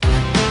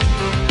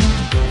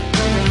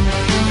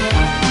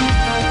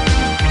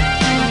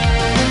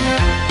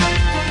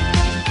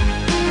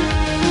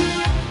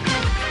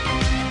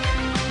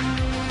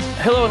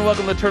Hello and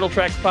welcome to Turtle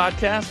Tracks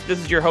Podcast. This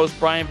is your host,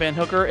 Brian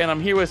VanHooker, and I'm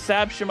here with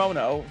Sab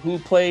Shimono, who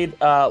played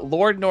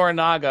Lord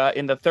Norinaga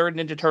in the third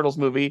Ninja Turtles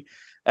movie,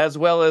 as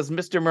well as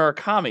Mr.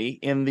 Murakami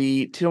in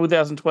the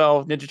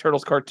 2012 Ninja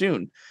Turtles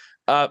cartoon.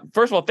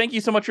 First of all, thank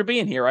you so much for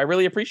being here. I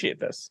really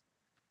appreciate this.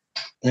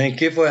 Thank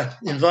you for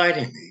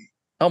inviting me.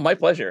 Oh, my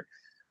pleasure.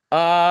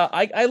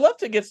 I love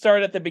to get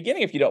started at the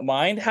beginning, if you don't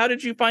mind. How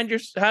did you get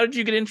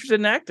interested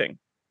in acting?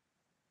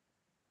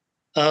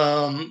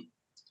 Let's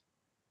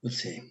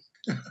see.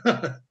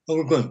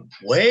 We're going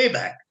way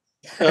back.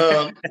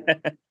 I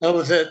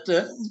was at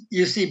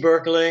UC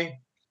Berkeley,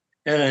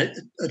 and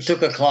I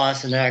took a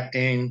class in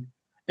acting,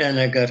 and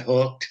I got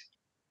hooked.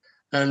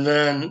 And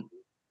then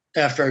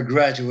after I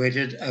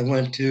graduated, I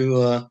went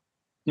to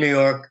New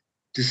York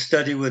to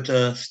study with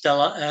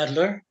Stella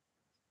Adler.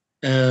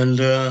 And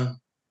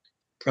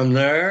from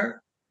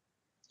there,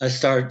 I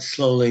started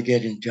slowly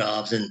getting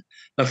jobs. And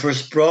my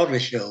first Broadway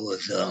show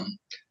was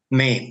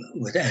Mame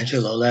with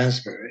Angela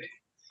Lansbury.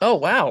 Oh,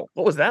 wow.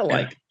 What was that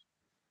like?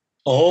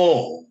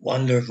 Oh,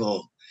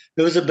 wonderful.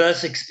 It was the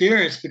best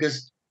experience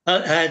because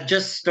I had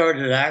just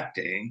started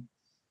acting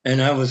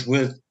and I was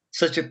with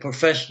such a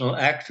professional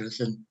actress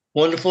and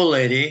wonderful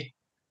lady.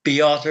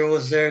 Beatrice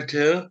was there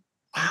too.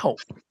 Wow.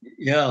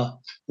 Yeah.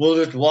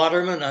 Willard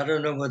Waterman, I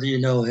don't know whether you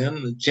know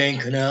him, Jane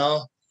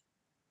Cannell,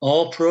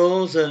 all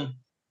pros. And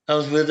I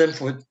was with them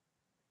for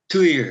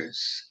 2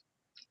 years,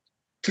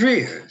 3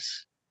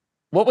 years.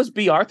 What was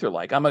Bea Arthur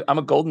like? I'm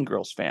a Golden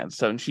Girls fan,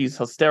 so she's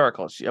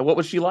hysterical. What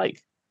was she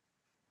like?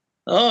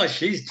 Oh,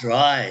 she's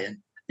dry,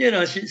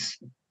 and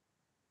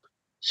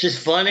she's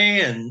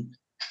funny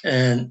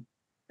and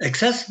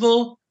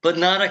accessible, but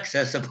not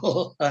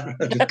accessible. I don't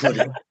know how to put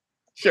it.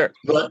 Sure.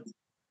 But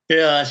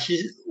yeah,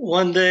 she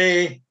one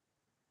day,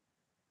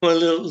 one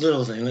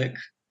little thing, like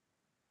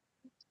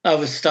I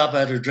would stop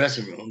at her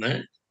dressing room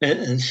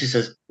and she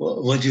says,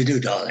 well, "What'd you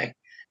do, darling?"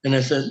 And I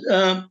said,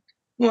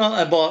 "Well,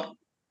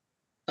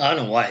 I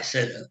don't know why I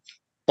said a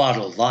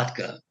bottle of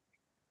vodka."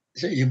 I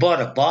said, "You bought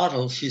a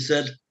bottle?" She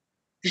said,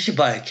 "You should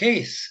buy a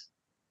case."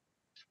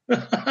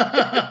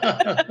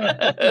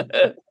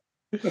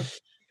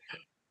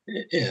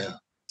 Yeah.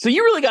 So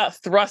you really got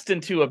thrust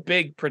into a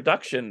big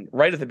production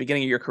right at the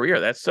beginning of your career.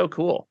 That's so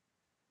cool.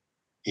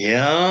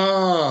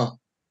 Yeah.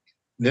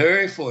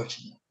 Very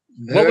fortunate.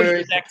 What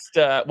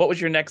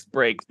was your next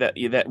break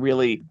that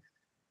really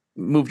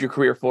moved your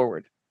career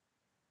forward?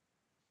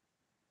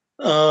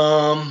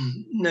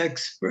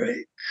 Next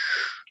break.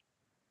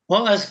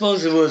 Well, I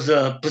suppose it was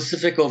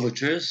Pacific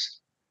Overtures.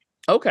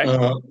 Okay.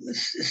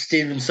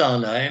 Stephen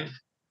Sondheim.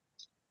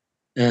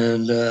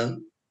 And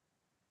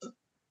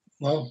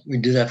well, we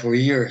did that for a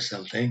year or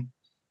something.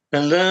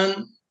 And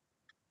then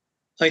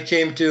I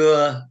came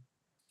to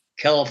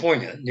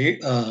California,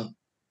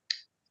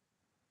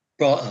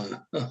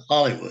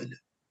 Hollywood.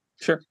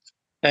 Sure.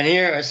 And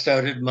here I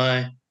started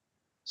my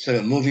sort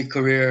of movie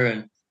career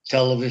and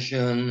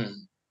television.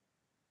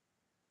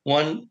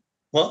 And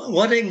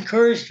what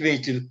encouraged me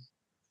to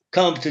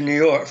come to New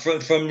York,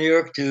 from New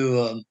York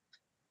to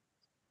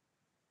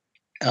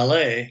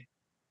LA,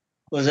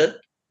 was that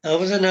I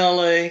was in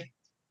LA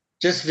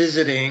just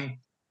visiting,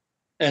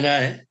 and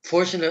I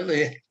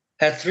fortunately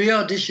had 3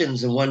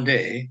 auditions in one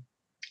day,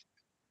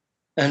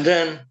 and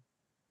then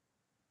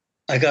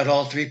I got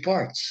all 3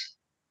 parts.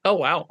 Oh,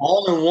 wow.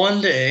 All in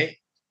one day.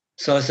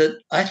 So I said,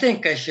 I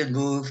think I should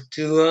move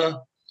to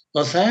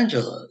Los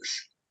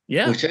Angeles.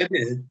 Yeah. Which I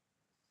did.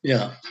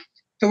 Yeah.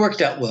 It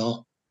worked out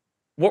well.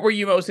 What were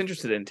you most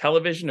interested in?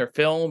 Television or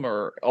film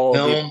or all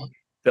Film. of the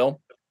film?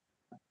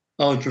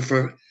 I would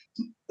prefer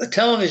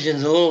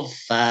television's a little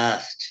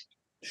fast.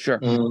 Sure.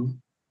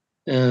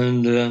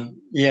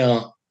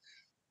 Yeah,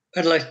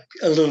 I'd like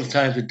a little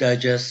time to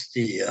digest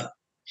the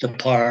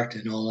part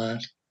and all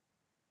that.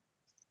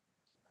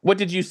 What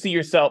did you see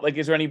yourself like?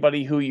 Is there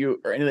anybody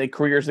or any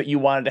careers that you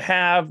wanted to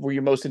have? Were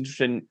you most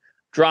interested in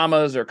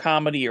dramas or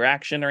comedy or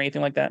action or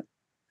anything like that?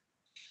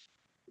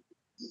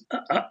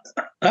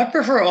 I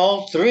prefer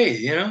all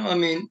 3. I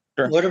mean,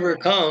 Sure. Whatever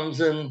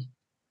comes, and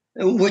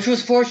which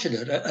was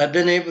fortunate. I've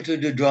been able to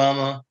do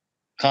drama,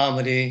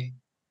 comedy,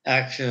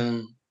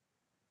 action.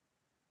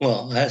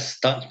 Well, that's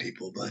stunt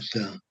people, but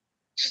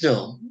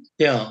still,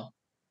 yeah.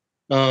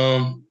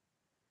 I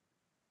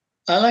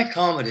like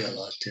comedy a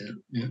lot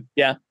too.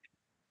 Yeah.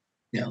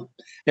 Yeah.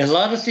 And a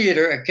lot of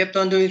theater. I kept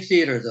on doing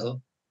theater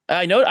though.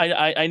 I know.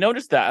 I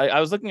noticed that. I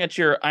was looking at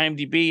your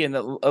IMDb and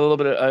a little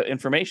bit of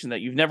information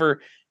that you never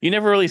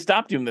really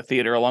stopped doing the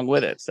theater along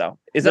with it. So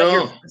is that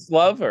your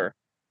love or?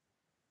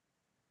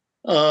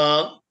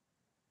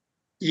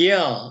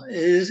 Yeah,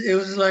 it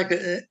was like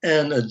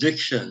an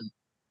addiction.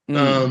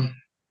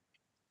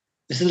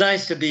 It's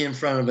nice to be in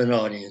front of an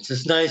audience.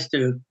 It's nice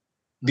to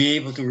be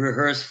able to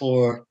rehearse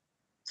for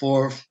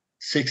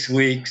 4-6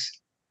 weeks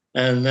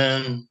and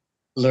then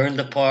learn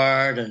the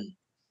part and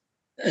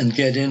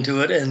get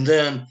into it and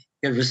then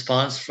get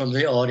response from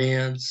the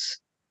audience.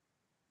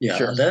 Yeah,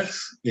 sure.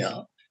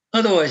 Yeah.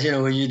 Otherwise,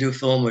 when you do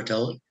film or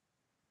television,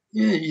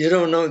 you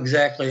don't know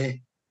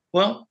exactly.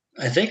 Well,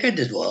 I think I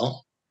did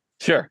well.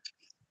 Sure.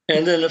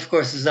 And then, of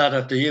course, it's not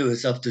up to you;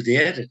 it's up to the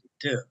editing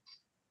too,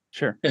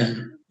 Sure.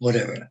 and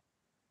whatever.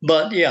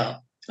 But yeah,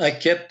 I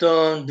kept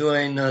on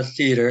doing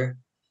theater.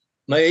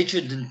 My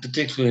agent didn't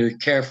particularly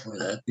care for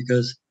that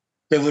because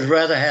they would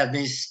rather have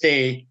me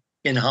stay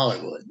in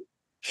Hollywood.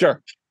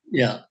 Sure.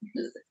 Yeah,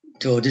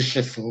 to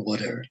audition for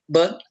whatever.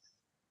 But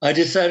I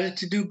decided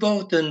to do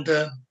both, and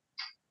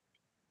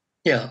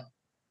yeah,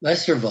 I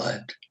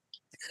survived.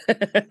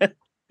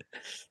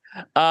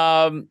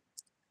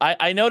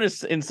 I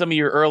noticed in some of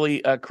your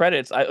early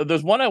credits,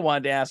 there's one I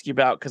wanted to ask you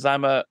about because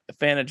I'm a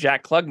fan of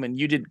Jack Klugman.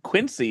 You did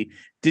Quincy.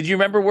 Did you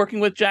remember working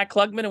with Jack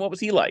Klugman, and what was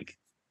he like?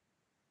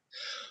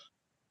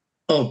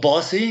 Oh,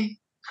 bossy?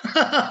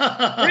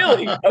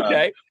 Really?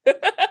 Okay.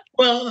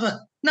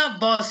 Well, not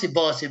bossy,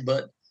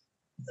 but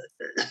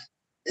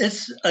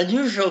it's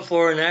unusual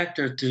for an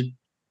actor to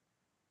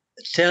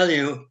tell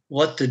you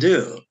what to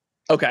do.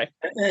 Okay.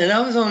 And I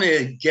was only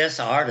a guest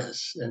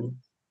artist,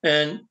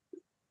 and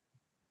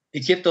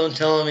he kept on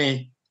telling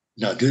me,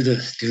 "No, do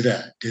this, do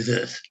that, do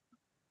this."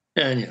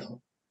 And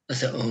I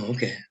said, "Oh,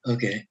 okay,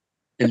 okay."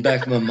 And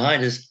back in my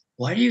mind is,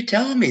 "Why are you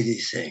telling me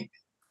these things?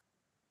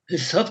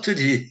 It's up to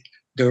the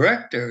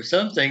director or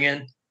something."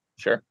 And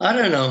Sure. I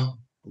don't know,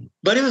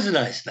 but he was a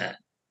nice man.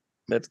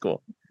 That's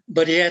cool.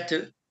 But he had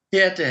to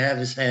have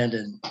his hand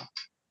in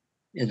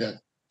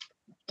the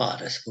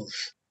pot, I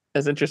suppose.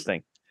 That's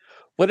interesting.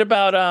 What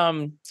about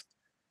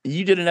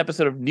you did an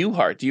episode of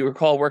Newhart. Do you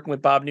recall working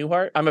with Bob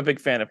Newhart? I'm a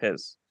big fan of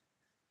his.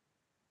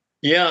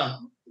 Yeah,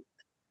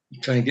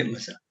 I'm trying to get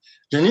myself.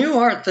 The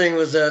Newhart thing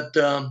was that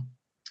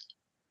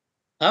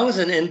I was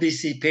an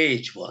NBC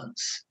page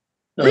once.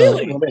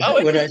 Really?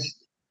 When I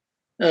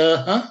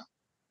huh?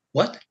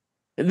 What?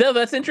 No,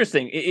 that's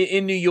interesting.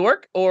 In New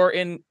York or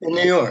in In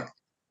New York.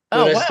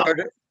 When Oh, I wow.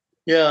 started,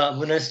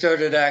 when I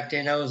started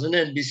acting, I was an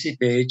NBC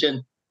page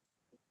and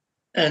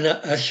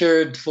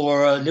assured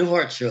for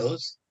Newhart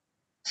shows.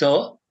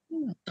 So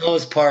I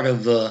was part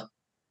of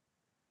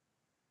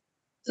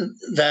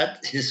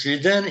that history.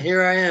 Then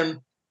here I am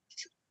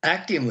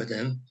acting with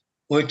him,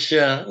 which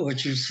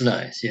was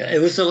nice. Yeah, it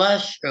was the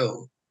last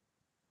show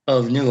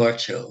of Newhart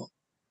show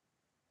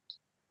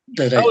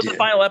that I Oh, it's the did.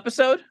 final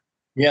episode?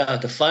 Yeah,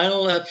 the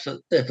final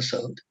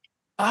episode.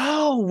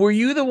 Oh, were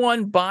you the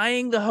one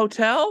buying the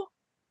hotel?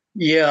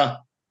 Yeah.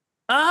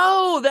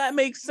 Oh, that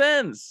makes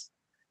sense.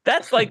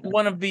 That's like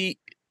one of the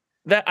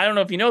that I don't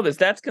know if you know this.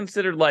 That's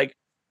considered like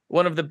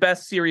one of the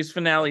best series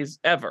finales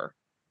ever.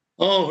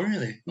 Oh,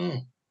 really?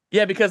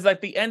 Yeah, because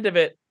like the end of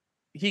it,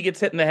 he gets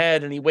hit in the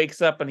head and he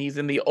wakes up and he's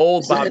in the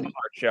old Bob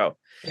Newhart show.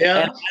 Yeah.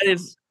 And that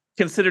is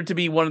considered to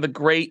be one of the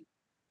great,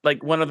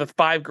 like one of the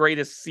 5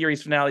 greatest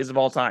series finales of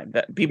all time.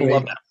 That people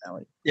love that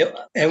finale. Yep.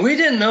 And we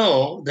didn't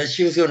know that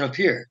she was going to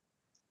appear,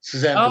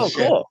 Suzanne Oh,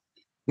 Bichette. cool.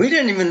 We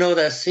didn't even know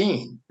that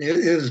scene.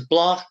 It was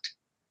blocked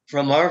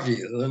from our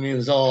view. I mean, it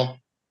was all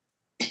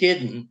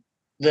hidden.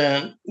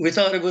 Then we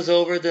thought it was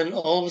over. Then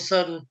all of a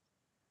sudden,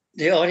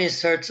 the audience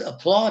starts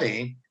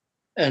applauding,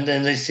 and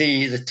then they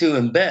see the two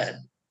in bed.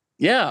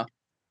 Yeah.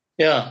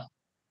 Yeah.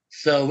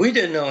 So we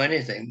didn't know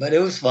anything, but it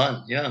was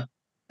fun. Yeah.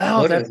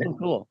 Oh, that's so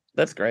cool.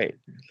 That's great.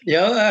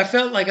 Yeah, I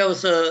felt like I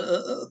was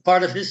a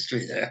part of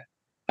history there.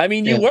 I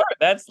mean, you were.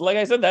 That's like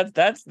I said.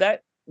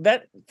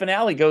 That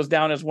finale goes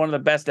down as one of the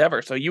best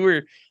ever. So you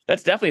were.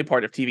 That's definitely a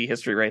part of TV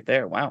history right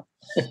there. Wow.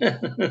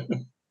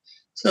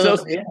 So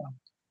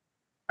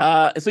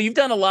yeah. So you've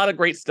done a lot of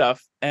great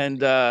stuff, and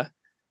but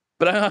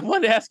I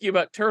wanted to ask you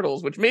about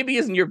Turtles, which maybe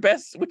isn't your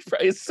best, which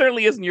it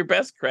certainly isn't your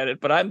best credit,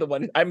 but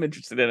I'm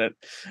interested in it.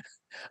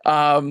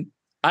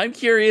 I'm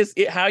curious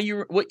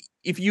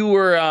if you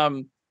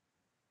were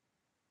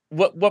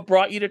what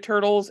brought you to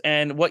Turtles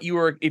and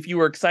if you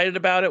were excited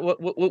about it.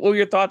 What were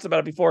your thoughts about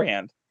it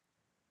beforehand?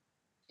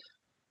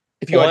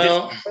 If you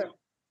I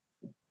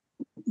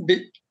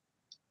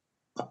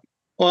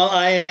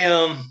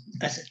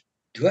said,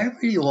 do I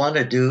really want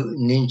to do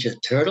Ninja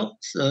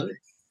Turtles?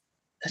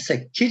 That's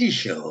a kiddie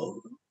show.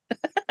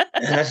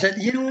 And I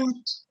said, you know what?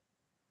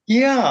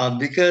 Yeah,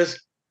 because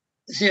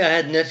see, I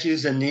had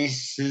nephews and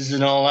nieces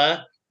and all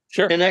that.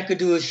 Sure. And I could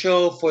do a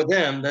show for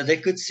them that they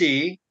could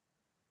see,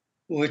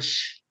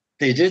 which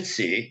they did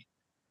see.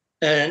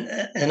 And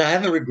I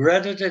haven't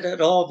regretted it at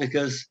all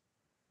because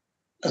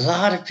a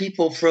lot of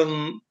people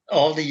from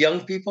all the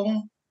young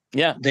people,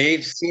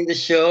 they've seen the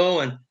show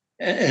and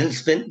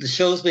the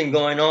show's been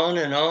going on.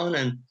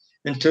 And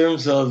in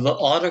terms of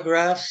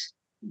autographs,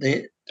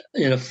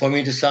 for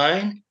me to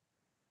sign,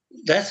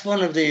 that's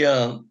one of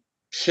the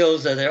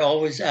shows that they're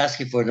always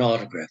asking for an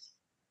autograph.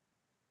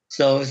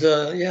 So it was,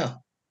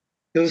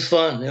 it was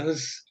fun.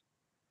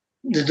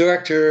 The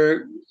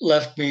director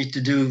left me to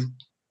do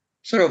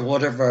sort of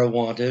whatever I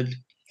wanted.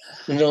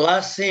 In the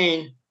last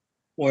scene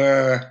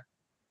where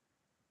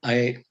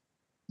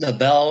the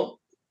bell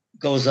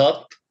goes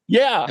up,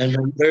 and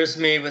then there's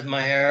me with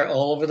my hair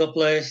all over the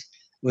place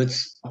with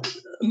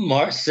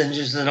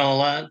singes and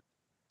all that.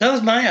 That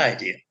was my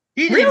idea.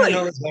 He didn't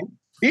even know.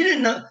 He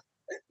didn't know.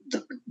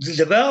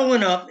 The bell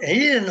went up, and he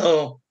didn't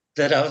know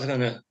that I was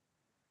going to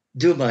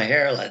do my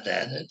hair like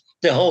that.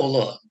 The whole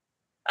look.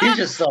 He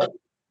just thought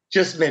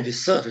just maybe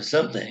soot or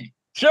something.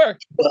 Sure.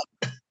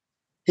 But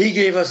he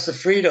gave us the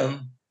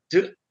freedom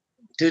to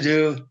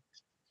do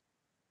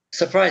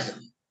surprise him.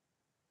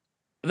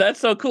 That's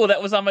so cool.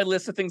 That was on my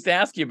list of things to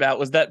ask you about,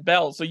 was that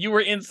bell. So you were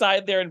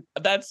inside there, and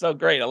that's so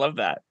great. I love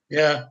that.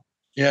 Yeah,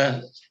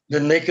 yeah. The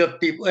makeup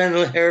people and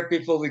the hair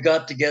people, we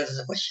got together and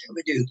said, what should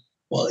we do?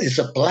 Well, it's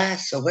a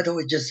blast, so why don't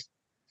we just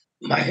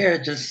my hair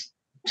just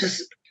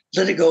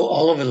let it go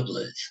all over the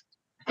place.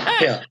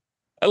 Yeah.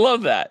 I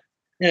love that.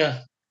 Yeah.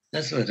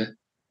 That's what it.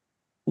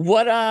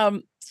 What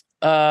else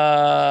did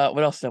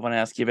I want to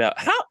ask you about?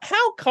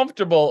 How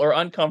comfortable or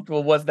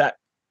uncomfortable was that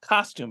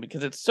costume?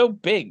 Because it's so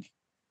big.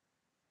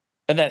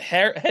 And that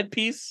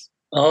headpiece.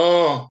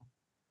 Oh,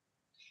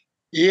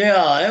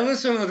 yeah. It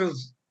was sort of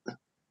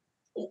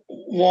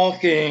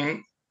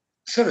walking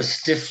sort of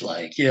stiff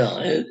like.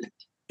 Yeah.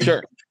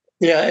 Sure.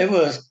 Yeah, it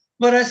was.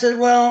 But I said,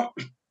 well,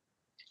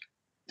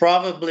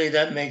 probably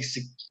that makes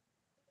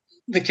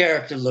the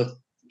character look,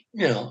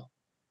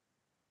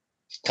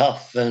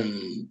 tough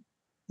and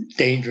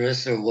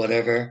dangerous or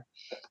whatever.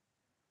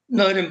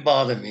 No, it didn't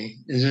bother me.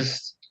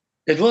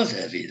 It was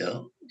heavy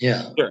though.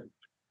 Yeah. Sure.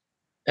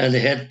 And the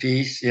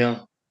headpiece, yeah.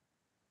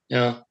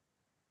 Yeah.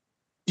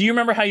 Do you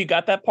remember how you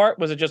got that part?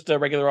 Was it just a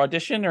regular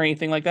audition or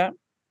anything like that?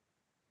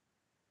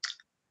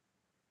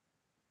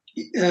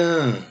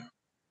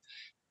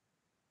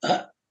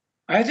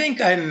 I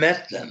think I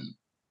met them.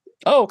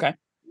 Oh, okay.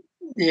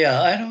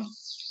 Yeah, I don't.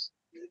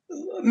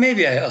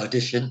 Maybe I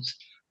auditioned.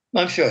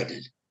 I'm sure I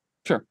did.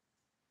 Sure.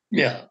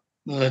 Yeah,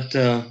 but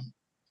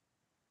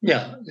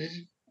yeah,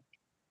 it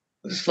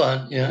was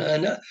fun. Yeah,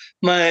 and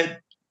my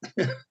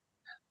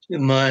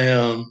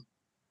my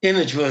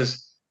image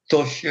was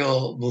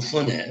Toshio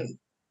Mifune,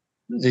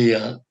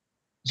 the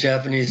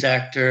Japanese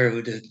actor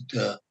who did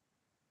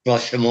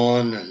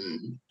Rashomon,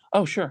 and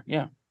Oh, sure.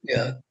 Yeah.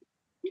 yeah,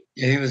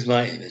 he was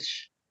my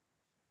image.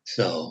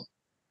 So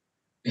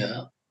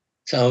yeah,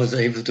 so I was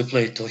able to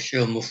play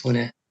Toshio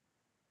Mifune.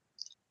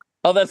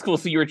 Oh, that's cool.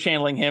 So you were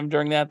channeling him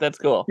during that? That's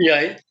cool.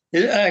 Yeah,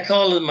 I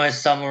call it my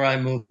samurai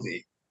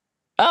movie.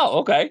 Oh,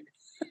 okay.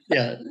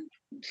 Yeah,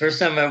 first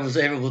time I was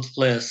able to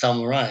play a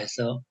samurai.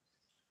 So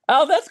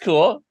Oh, that's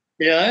cool.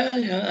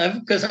 yeah,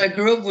 because I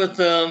grew up with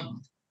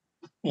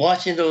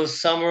watching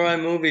those samurai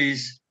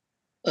movies,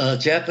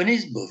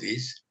 Japanese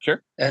movies,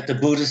 Sure. at the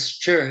Buddhist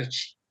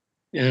church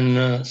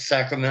in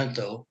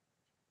Sacramento.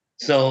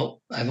 So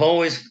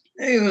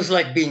it was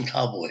like being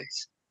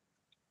cowboys.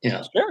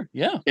 Sure.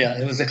 Yeah. Yeah,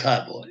 it was a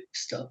cowboy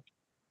stuff,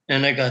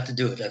 and I got to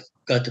do it. I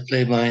got to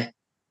play my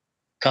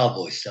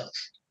cowboy stuff.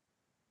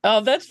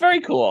 Oh, that's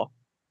very cool.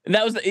 And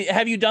that was.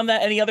 Have you done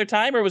that any other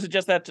time, or was it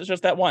just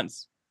that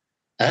once?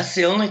 That's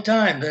the only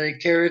time that I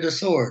carried a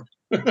sword.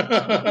 You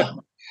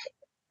got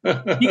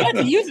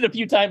to use it a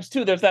few times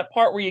too. There's that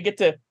part where you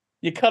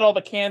cut all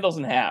the candles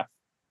in half.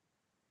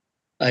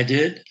 I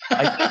did.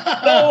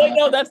 No, wait,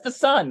 no, that's the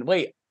sun.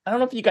 Wait, I don't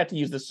know if you got to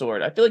use the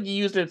sword. I feel like you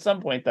used it at some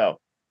point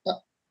though.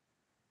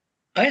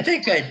 I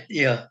think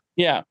yeah.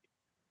 Yeah.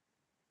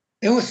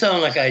 It would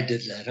sound like I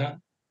did that, huh?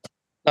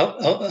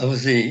 I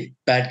was the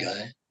bad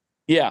guy.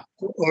 Yeah.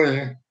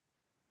 Or,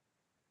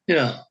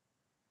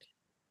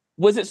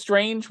 Was it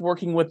strange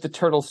working with the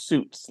turtle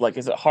suits? Like,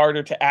 is it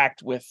harder to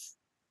act with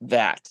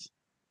that?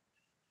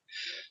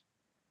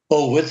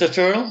 Oh, with the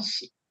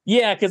turtles?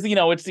 Yeah, because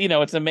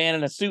it's a man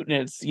in a suit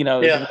and it's there's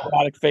an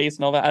robotic face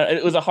and all that.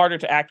 It was harder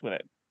to act with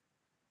it.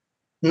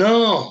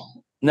 No.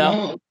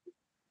 No.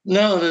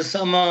 There's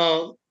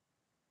somehow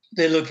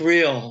they looked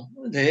real.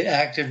 They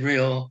acted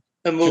real.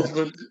 The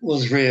movement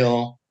was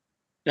real.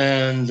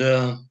 And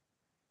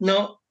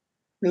no,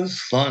 it was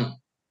fun.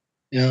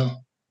 Yeah.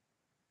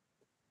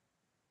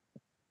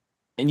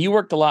 And you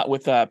worked a lot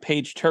with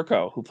Paige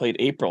Turco, who played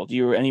April. Do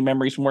you have any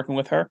memories from working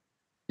with her?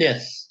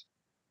 Yes.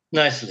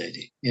 Nice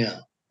lady. Yeah.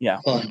 Yeah.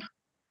 Fun.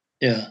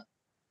 Yeah.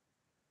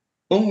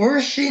 Well, where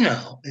is she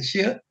now? Is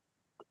she?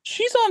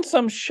 She's on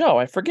some show.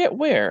 I forget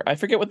where. I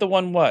forget what the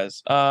one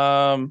was.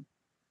 But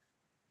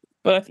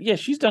yeah,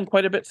 she's done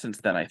quite a bit since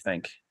then, I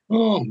think.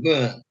 Oh,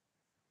 good.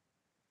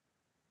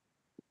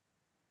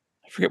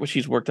 I forget what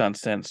she's worked on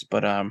since,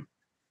 but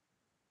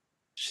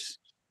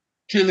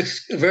she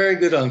looks very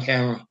good on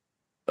camera.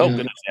 Oh,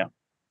 goodness, yeah.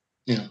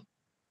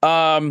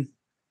 Yeah.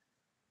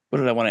 What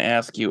did I want to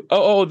ask you?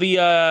 Oh,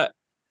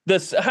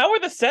 how are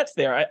the sets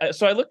there?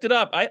 So I looked it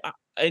up.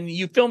 And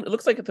you filmed. It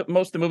looks like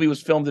most of the movie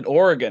was filmed in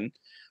Oregon.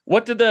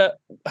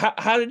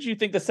 How did you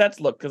think the sets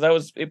looked? Because that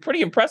was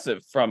pretty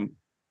impressive.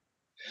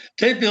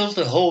 They built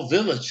a whole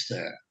village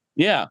there.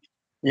 Yeah.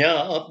 Yeah,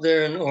 up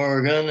there in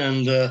Oregon,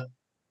 and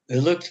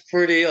it looked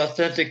pretty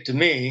authentic to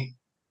me.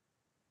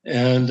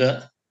 And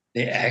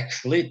they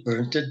actually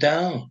burnt it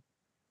down.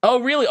 Oh,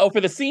 really? Oh,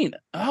 for the scene.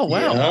 Oh,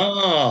 wow.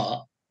 Yeah.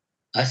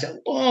 I said,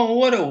 "Oh,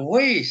 what a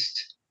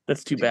waste!"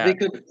 That's too bad.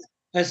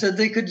 I said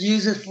they could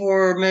use it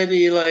for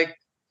maybe like,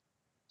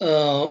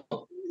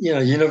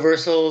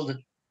 Universal,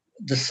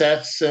 the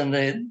sets,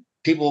 and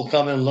people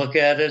come and look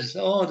at it.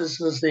 Oh, this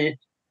was the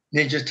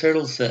Ninja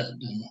Turtle set.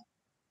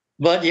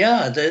 But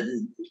yeah,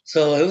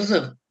 so it was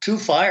a true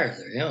fire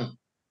there. Yeah.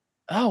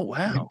 Oh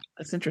wow,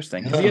 that's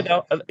interesting. Because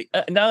Yeah,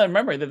 now that I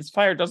remember that this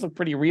fire does look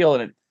pretty real,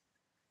 and it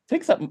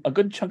takes up a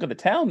good chunk of the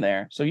town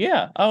there. So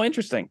yeah. Oh,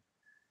 interesting.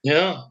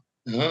 yeah,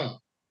 yeah,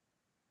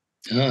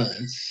 yeah.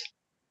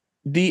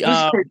 The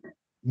It's pretty.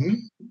 Hmm?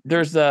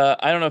 there's I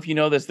don't know if you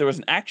know this. There was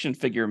an action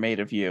figure made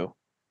of you.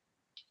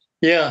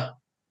 Yeah,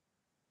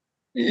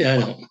 yeah, I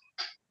know.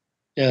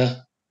 Yeah,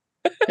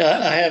 yeah.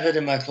 I have it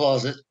in my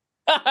closet.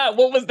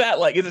 What was that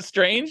like? Is it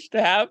strange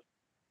to have?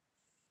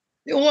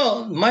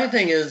 Well, my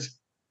thing is,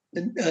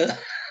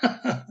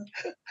 uh,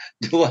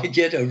 do I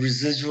get a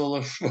residual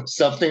or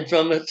something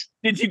from it?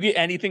 Did you get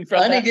anything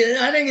from that? I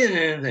didn't get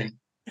anything.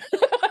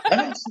 I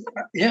don't.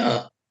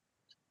 Yeah,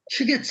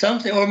 should get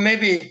something, or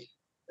maybe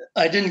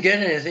I didn't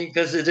get anything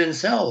because it didn't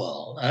sell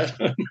well. I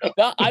don't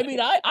No, I mean,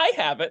 I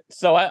have it,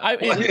 so it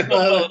did know. sell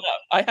well enough.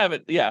 I have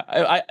it.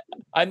 Yeah,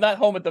 I'm not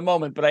home at the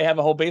moment, but I have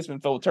a whole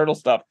basement full of turtle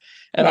stuff,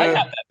 and I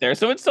have that there.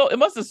 So it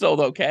must have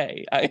sold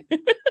okay.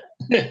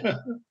 But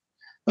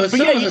But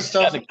some yeah, of the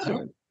stuff,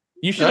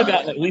 you should have huh?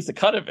 gotten at least a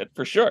cut of it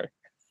for sure.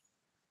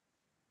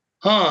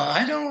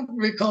 I don't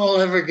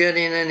recall ever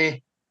getting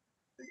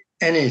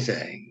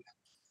anything.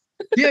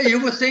 Yeah,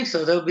 you would think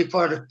so. That would be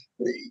part of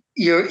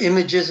your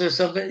images or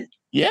something.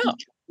 Yeah,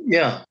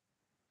 Yeah.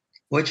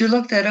 Would you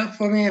look that up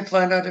for me and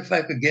find out if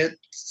I could get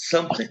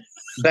something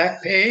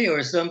back pay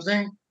or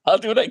something? I'll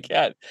do what I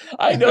can.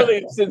 I know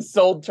they've since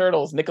sold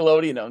turtles.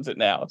 Nickelodeon owns it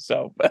now,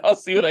 so I'll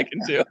see what I can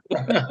do.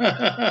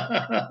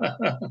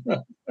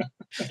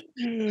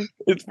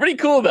 It's pretty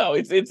cool though.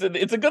 It's a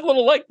good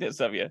little likeness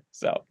of you.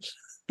 So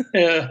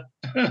Yeah.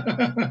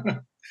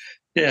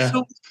 Yeah.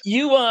 so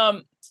you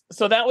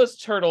so that was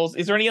turtles.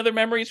 Is there any other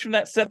memories from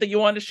that set that you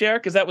wanted to share?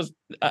 Because that was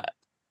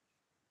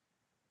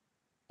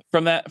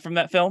from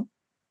that film.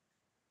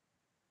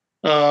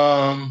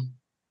 Um,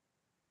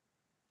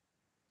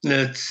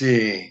 let's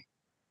see.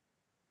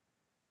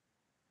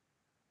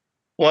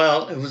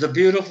 Well, it was a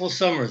beautiful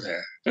summer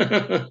there.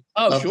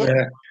 Oh, Up sure.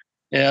 there.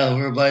 Yeah,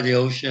 we were by the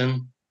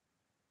ocean,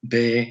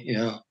 bay.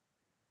 Yeah.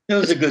 It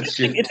was a good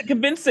shoot. It's a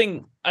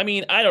convincing. I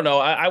mean, I don't know.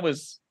 I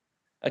was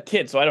a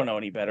kid, so I don't know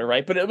any better,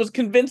 right? But it was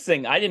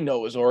convincing. I didn't know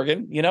it was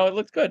Oregon. It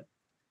looked good.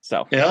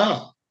 So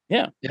Yeah.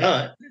 yeah,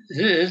 Yeah.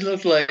 It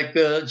looked like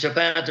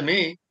Japan to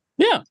me.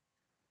 yeah.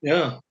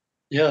 Yeah.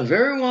 Yeah.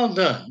 Very well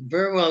done.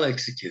 Very well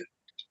executed.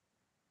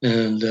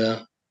 And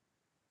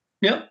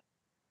yep.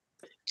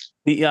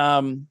 The I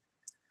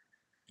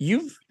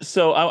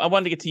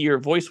wanted to get to your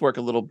voice work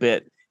a little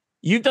bit.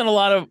 You've done a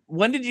lot of.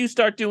 When did you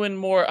start doing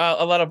more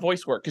a lot of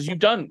voice work? Because you've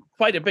done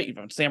quite a bit. You've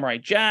done Samurai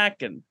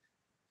Jack and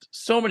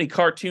so many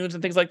cartoons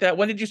and things like that.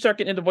 When did you start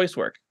getting into voice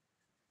work?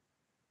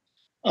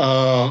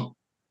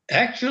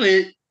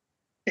 Actually,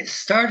 it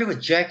started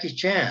with Jackie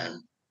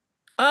Chan.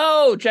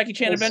 Oh, Jackie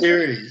Chan Whole Adventure.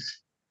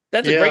 series.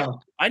 That's a great. Yeah.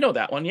 I know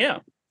that one. Yeah.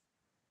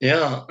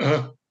 Yeah.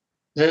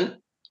 Then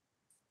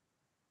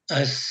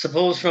I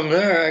suppose from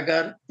there I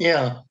got,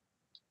 yeah.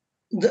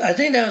 I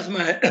think that was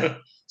my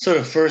sort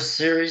of first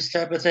series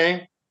type of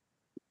thing,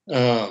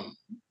 um,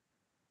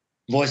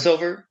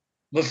 voiceover.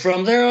 But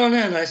from there on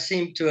in, I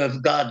seem to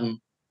have gotten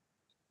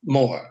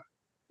more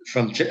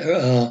from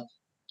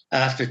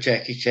after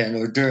Jackie Chan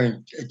or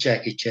during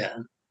Jackie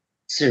Chan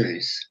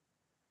series.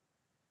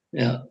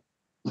 Yeah,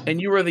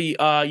 And you were the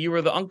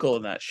uncle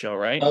in that show,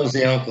 right? I was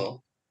the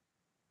uncle.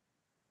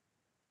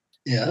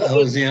 Yeah, What I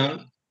was was the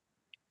uncle.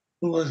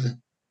 Who was it?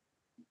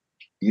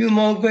 You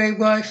mo great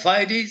boy,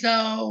 fighties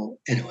out.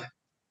 Anyway,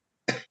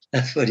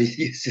 that's what he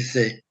used to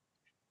say.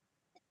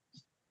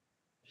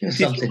 Did you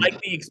Something. like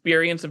the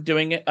experience of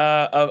doing it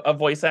of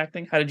voice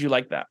acting? How did you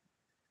like that?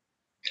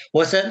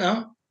 What's that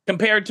now?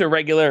 Compared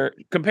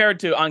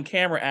to on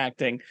camera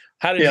acting,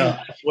 how did you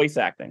Yeah, like voice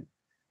acting?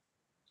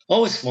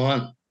 always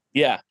fun.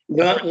 Yeah,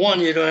 One,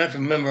 you don't have to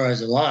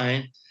memorize a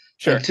line,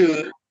 sure. and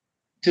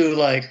two,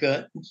 like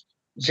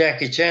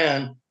Jackie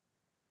Chan,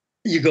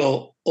 you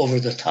go over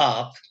the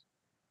top,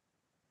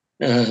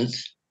 and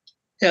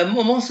yeah,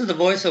 most of the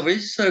voiceover, you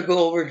just sort of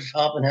go over the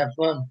top and have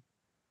fun.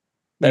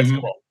 That's Hmm.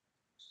 cool.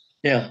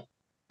 Yeah.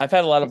 I've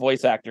had a lot of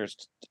voice actors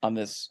on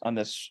this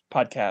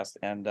podcast,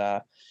 and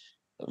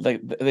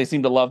they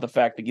seem to love the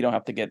fact that you don't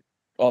have to get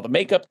all the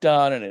makeup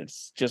done, and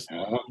it's just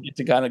Uh-huh. you get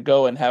to kind of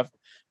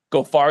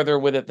go farther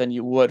with it than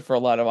you would for a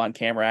lot of on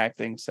camera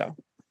acting. So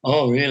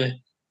Oh,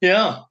 really?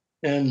 Yeah.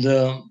 And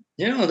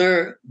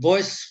they're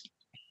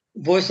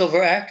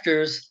voiceover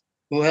actors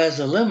who has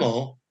a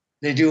limo.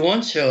 They do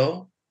one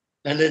show,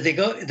 and then they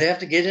have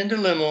to get into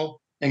limo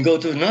and go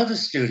to another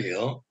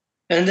studio,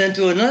 and then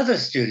to another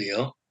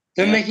studio.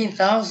 They're yeah, making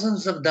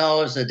thousands of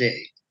dollars a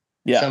day.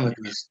 yeah. Some of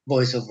these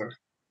voiceover.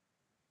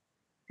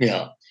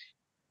 Yeah.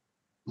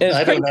 And it's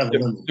I crazy don't have a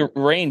limo. the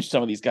range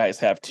some of these guys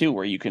have too,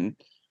 where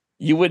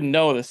you wouldn't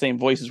know the same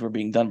voices were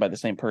being done by the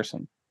same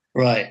person.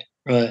 Right.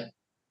 Right.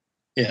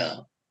 Yeah.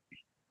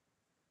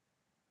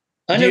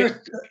 I Do you,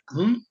 never.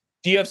 Hmm?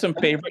 do you have some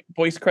favorite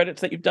voice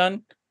credits that you've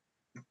done?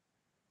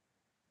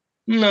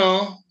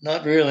 No,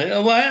 not really.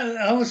 Well,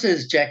 I would say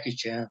it's Jackie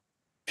Chan.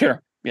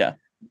 Sure. Yeah.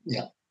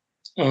 Yeah.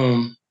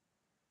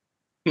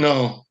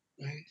 No.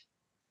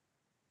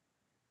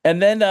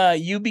 And then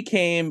you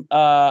became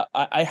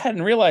I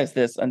hadn't realized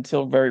this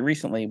until very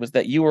recently, was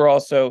that you were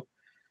also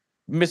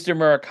Mr.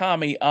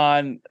 Murakami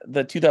on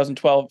the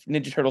 2012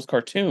 Ninja Turtles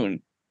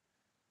cartoon.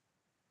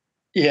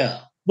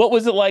 Yeah. What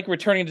was it like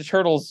returning to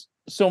Turtles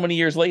so many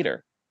years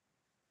later?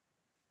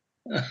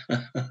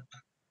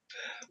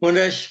 when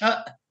I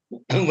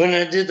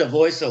did the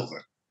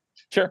voiceover,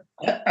 Sure.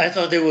 I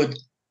thought they would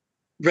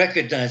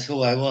recognize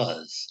who I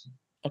was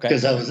Okay.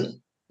 because I was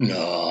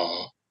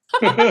no.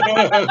 They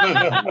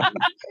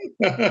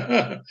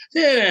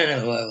didn't know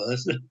who I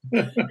was.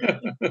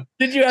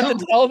 Did you have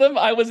to tell them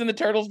I was in the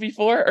Turtles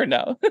before or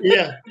no?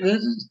 Yeah,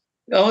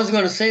 I was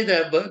going to say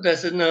that, but I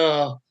said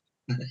no.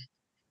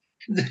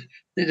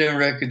 They didn't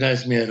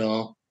recognize me at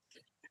all.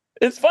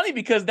 It's funny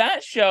because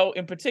that show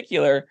in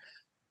particular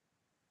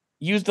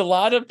used a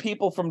lot of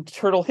people from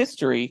Turtle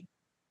history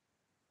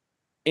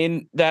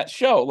in that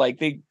show. Like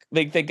they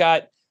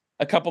got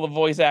a couple of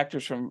voice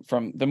actors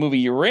from the movie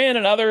you were in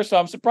and others. So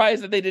I'm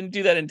surprised that they didn't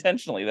do that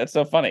intentionally. That's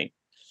so funny.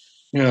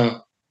 Yeah,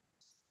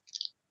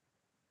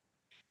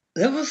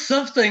 there was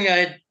something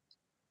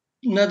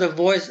another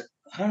voice.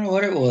 I don't know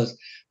what it was,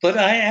 but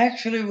I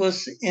actually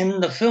was in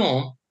the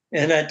film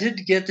and I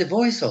did get the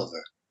voiceover.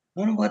 I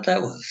don't know what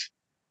that was.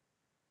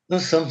 It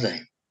was something.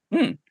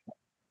 Hmm.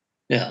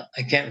 Yeah,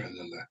 I can't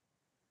remember.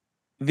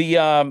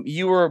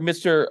 You were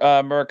Mr.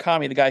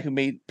 Murakami, the guy who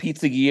made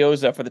pizza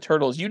gyoza for the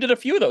Turtles. You did a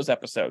few of those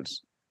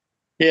episodes.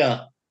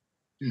 Yeah.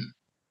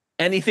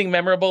 Anything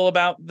memorable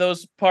about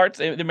those parts?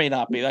 There may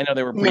not be. I know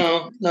they were brief.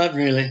 No, not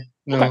really.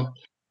 No. Okay.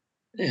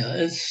 Yeah,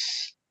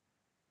 it's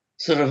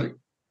sort of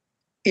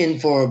in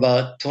for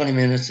about 20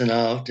 minutes and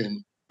out,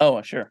 and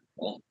Oh, sure.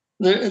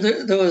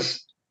 there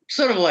was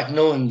sort of like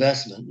no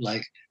investment,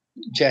 like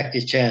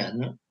Jackie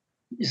Chan.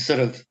 You sort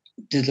of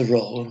did the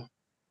role.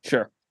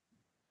 Sure.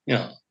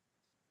 Yeah.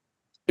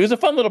 It was a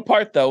fun little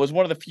part, though. It was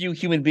one of the few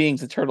human beings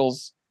the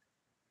Turtles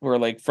were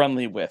like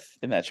friendly with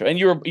in that show. And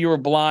you were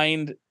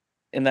blind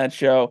in that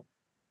show.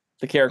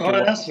 The character Oh,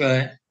 was. that's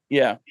right.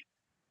 Yeah.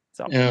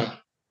 So Yeah.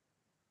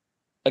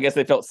 I guess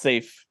they felt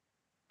safe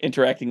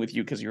interacting with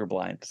you because you were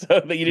blind. So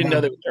that you didn't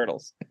know they were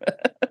turtles.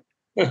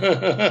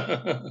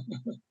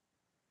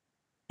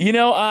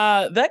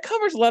 That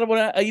covers a lot of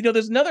what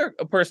there's another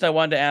person I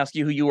wanted to ask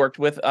you who you worked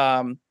with.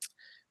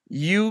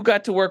 You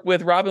got to work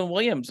with Robin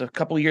Williams a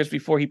couple of years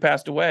before he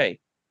passed away.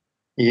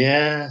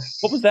 Yes.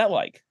 What was that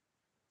like?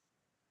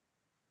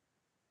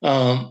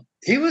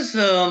 He was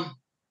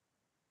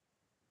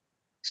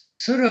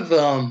sort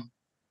of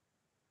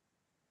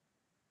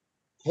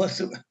what's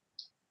the,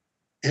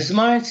 his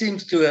mind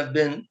seems to have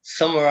been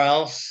somewhere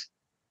else.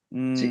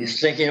 He's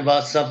thinking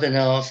about something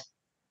else.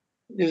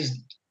 He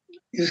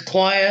was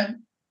quiet,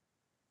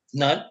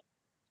 not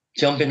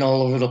jumping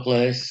all over the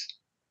place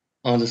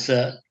on the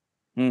set.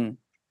 Mm.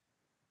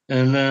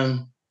 And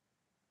then,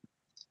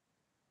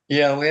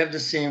 yeah, we have the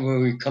scene where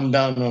we come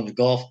down on the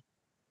golf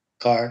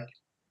cart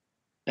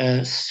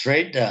and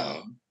straight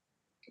down,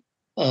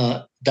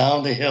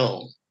 down the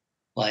hill,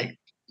 like,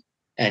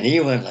 and he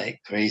went like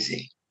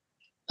crazy.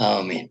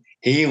 I mean,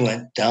 he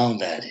went down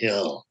that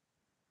hill.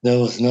 There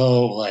was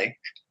no like,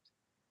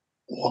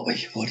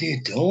 what are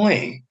you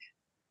doing?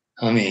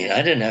 I mean,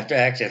 I didn't have to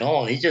act at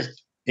all. He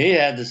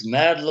had this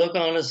mad look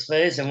on his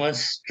face and went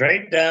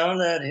straight down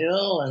that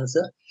hill and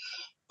said,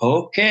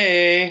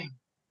 okay.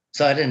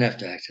 So I didn't have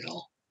to act at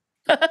all.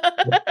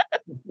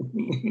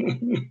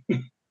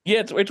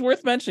 Yeah, it's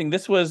worth mentioning.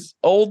 This was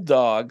Old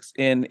Dogs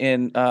in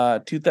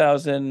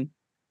 2009,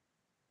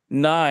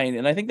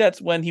 and I think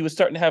that's when he was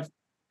starting to have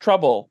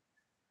trouble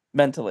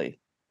mentally.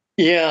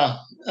 Yeah,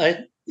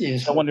 I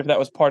wonder if that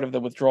was part of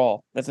the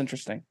withdrawal. That's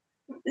interesting.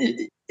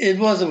 it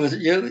wasn't with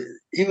you.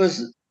 He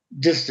was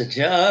distant.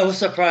 Yeah, I was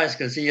surprised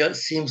because he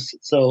seems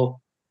so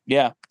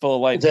full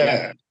of life.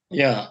 there.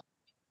 Yeah,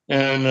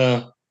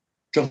 and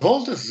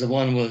Travolta's the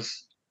one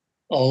was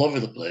all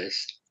over the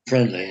place,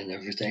 friendly and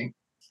everything.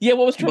 Yeah,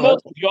 what was Travolta?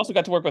 But, You also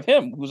got to work with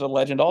him, who's a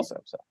legend also.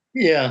 So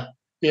yeah,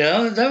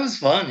 that was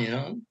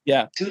fun.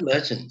 yeah. Two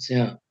legends.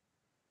 Yeah.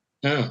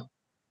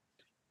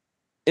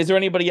 Is there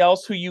anybody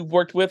else who you've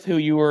worked with who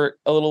you were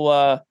a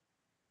little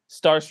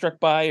starstruck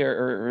by,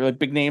 or like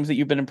big names that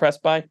you've been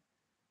impressed by?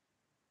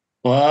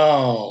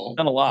 Wow.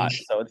 Done a lot,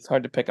 so it's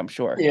hard to pick, I'm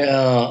sure.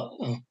 Yeah.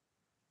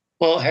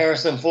 Well,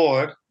 Harrison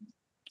Ford.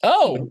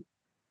 Oh.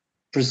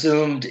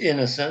 Presumed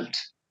innocent.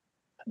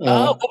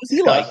 What was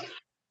he like?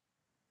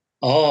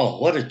 Oh,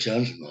 what a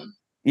gentleman.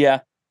 Yeah.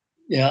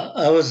 Yeah,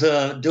 I was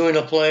doing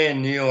a play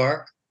in New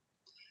York,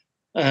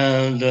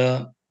 and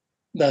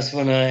that's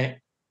when I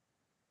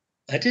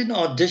didn't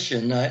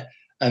audition. I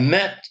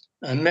met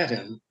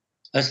him.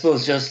 I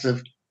suppose just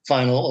the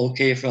final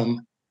okay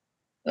from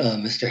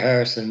Mr.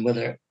 Harrison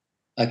whether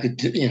I could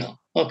do.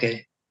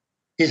 Okay,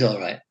 he's all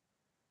right.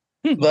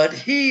 But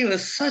he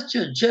was such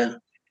a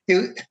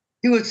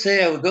he would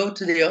say I would go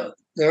to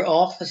their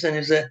office and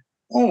he'd say,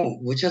 "Oh,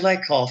 would you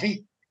like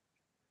coffee?"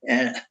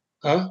 And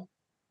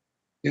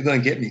you're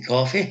going to get me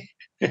coffee?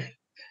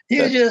 He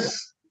was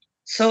just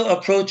so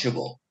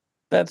approachable.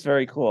 That's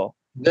very cool.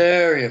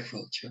 Very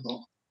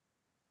approachable.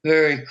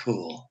 Very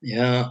cool.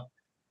 Yeah.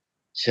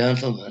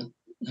 Gentleman.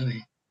 I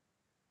mean,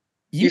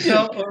 You you did.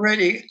 felt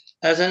already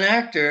as an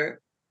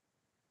actor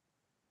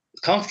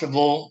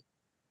comfortable.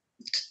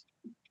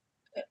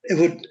 It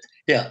would,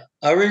 yeah.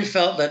 I really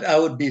felt that I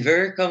would be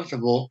very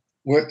comfortable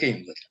working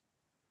with him.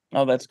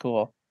 Oh, that's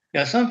cool.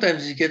 Yeah,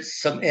 sometimes you get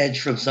some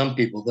edge from some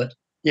people, but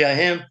yeah,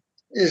 him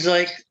is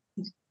like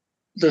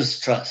there's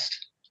trust.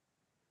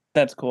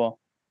 That's cool.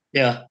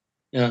 Yeah,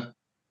 yeah.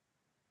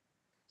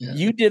 Yeah.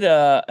 You did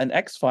an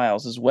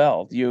X-Files as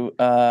well. Do you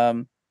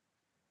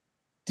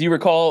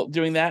recall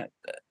doing that?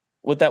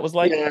 What that was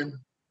like? Yeah,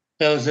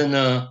 that was in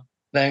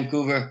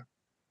Vancouver.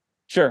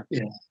 Sure.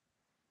 Yeah,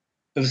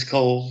 it was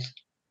cold.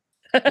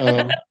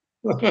 Um,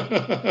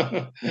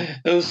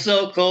 it was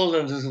so cold,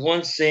 and there's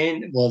one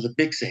scene, well, the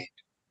big scene,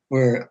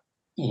 where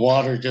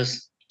water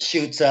just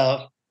shoots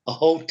out a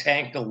whole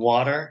tank of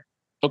water.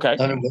 Okay.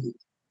 And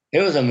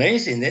it was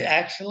amazing. They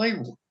actually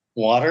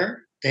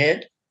they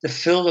had to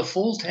fill the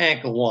full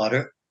tank of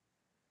water,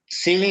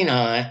 ceiling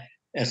high,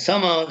 and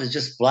somehow they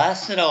just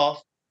blasted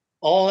off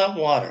all that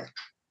water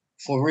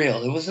for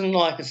real. It wasn't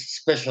like a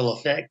special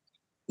effect.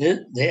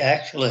 They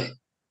actually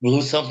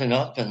blew something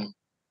up, and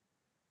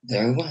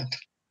there it went.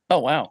 Oh,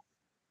 wow.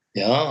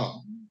 Yeah,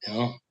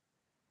 yeah,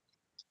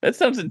 That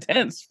sounds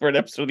intense for an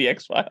episode of the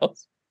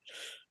X-Files.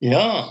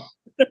 yeah.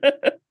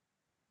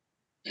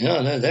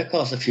 Yeah, that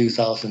cost a few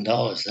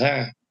 $1,000s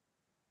there.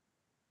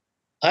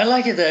 I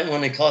like it that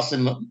when it costs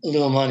them a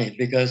little money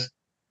because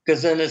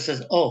then it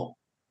says, "Oh,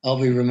 I'll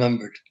be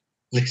remembered."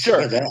 At least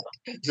Sure. for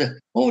that.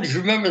 Oh, did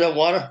you remember that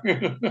water?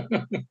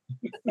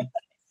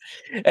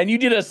 And you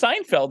did a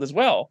Seinfeld as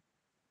well.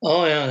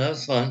 Oh yeah, that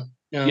was fun.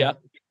 Yeah.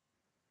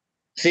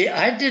 See,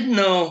 I didn't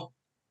know.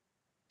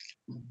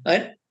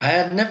 I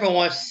had never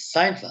watched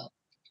Seinfeld,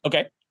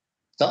 Okay.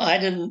 so I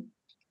didn't.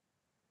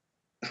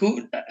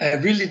 I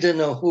really didn't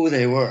know who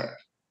they were.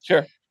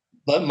 Sure.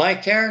 But my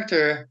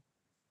character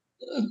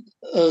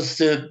was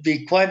to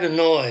be quite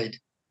annoyed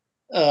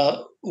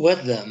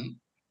with them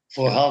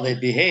for how they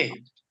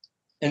behaved.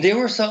 And they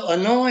were so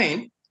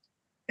annoying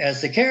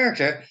as the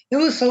character. It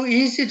was so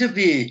easy to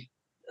be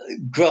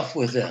gruff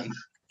with them.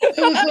 It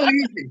was so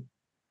easy.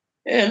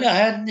 And I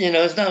had,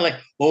 it's not like,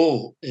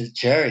 oh, it's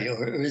Jerry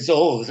or it's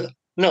oh.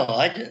 No,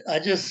 I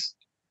just,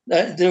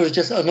 there was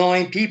just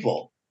annoying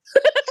people.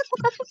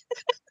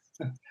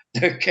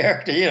 Their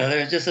character,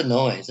 they were just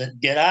annoying. Said,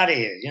 get out of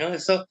here.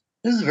 So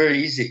this is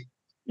very easy.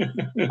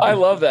 I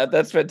love that.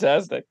 That's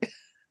fantastic.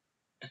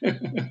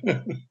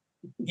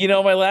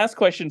 My last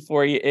question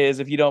for you is,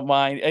 if you don't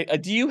mind,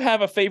 do you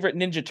have a favorite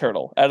Ninja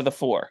Turtle out of the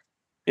 4?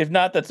 If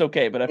not, that's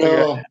okay. But I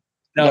figure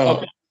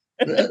no.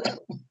 Okay.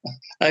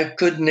 I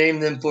could name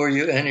them for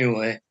you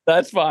anyway.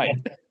 That's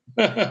fine.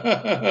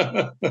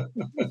 I'm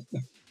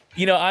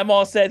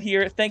all set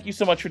here. Thank you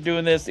so much for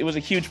doing this. It was a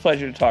huge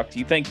pleasure to talk to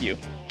you. Thank you.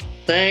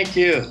 Thank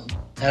you.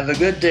 Have a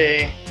good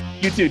day.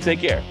 You too. Take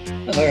care.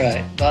 All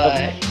right.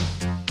 Bye. Okay.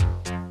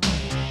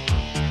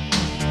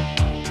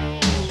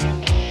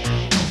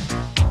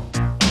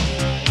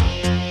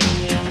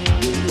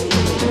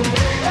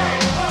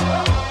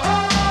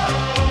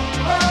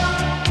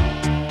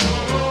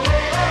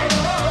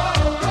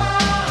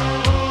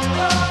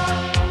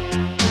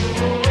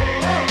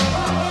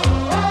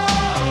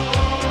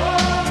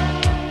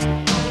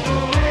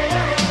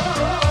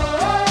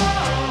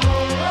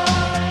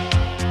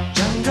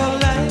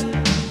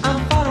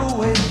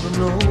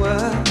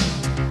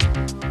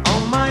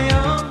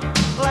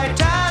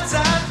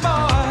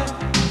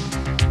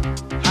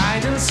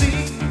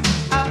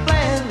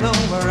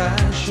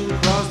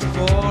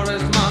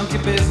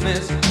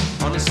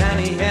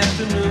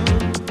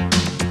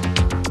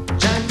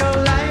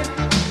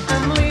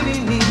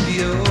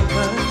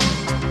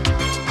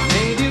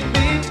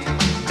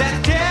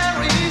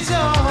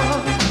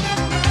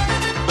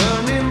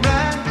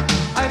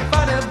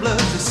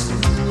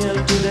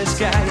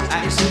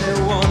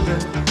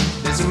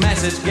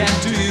 Message get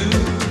to you.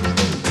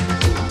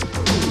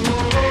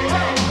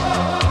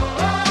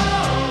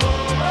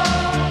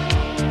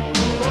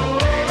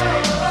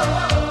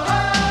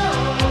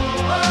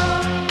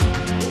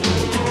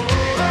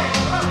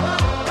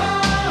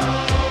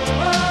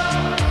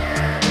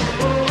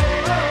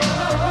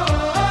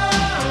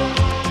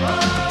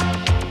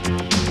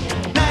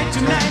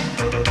 Night.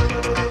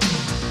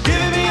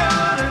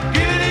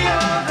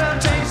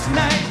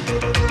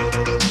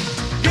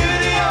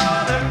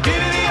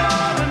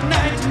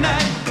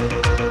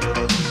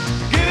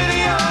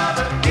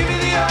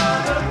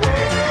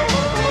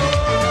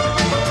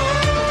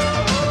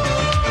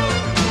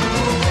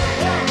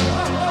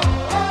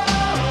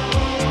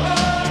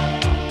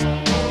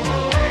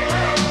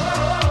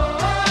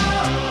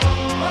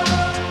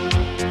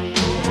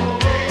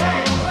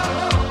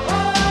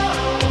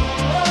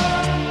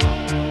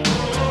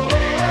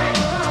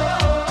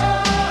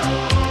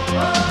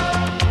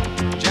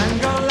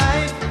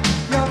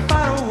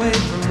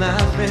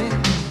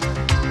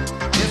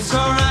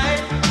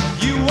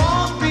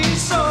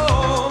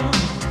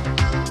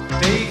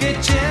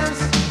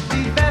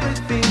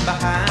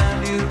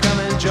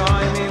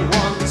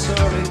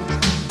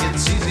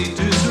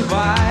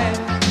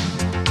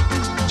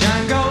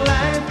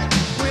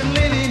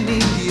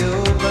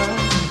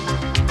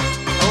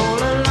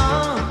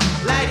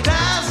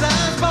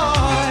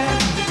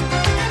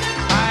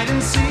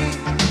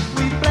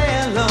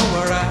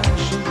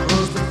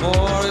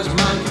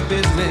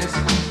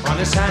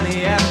 a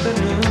sunny afternoon.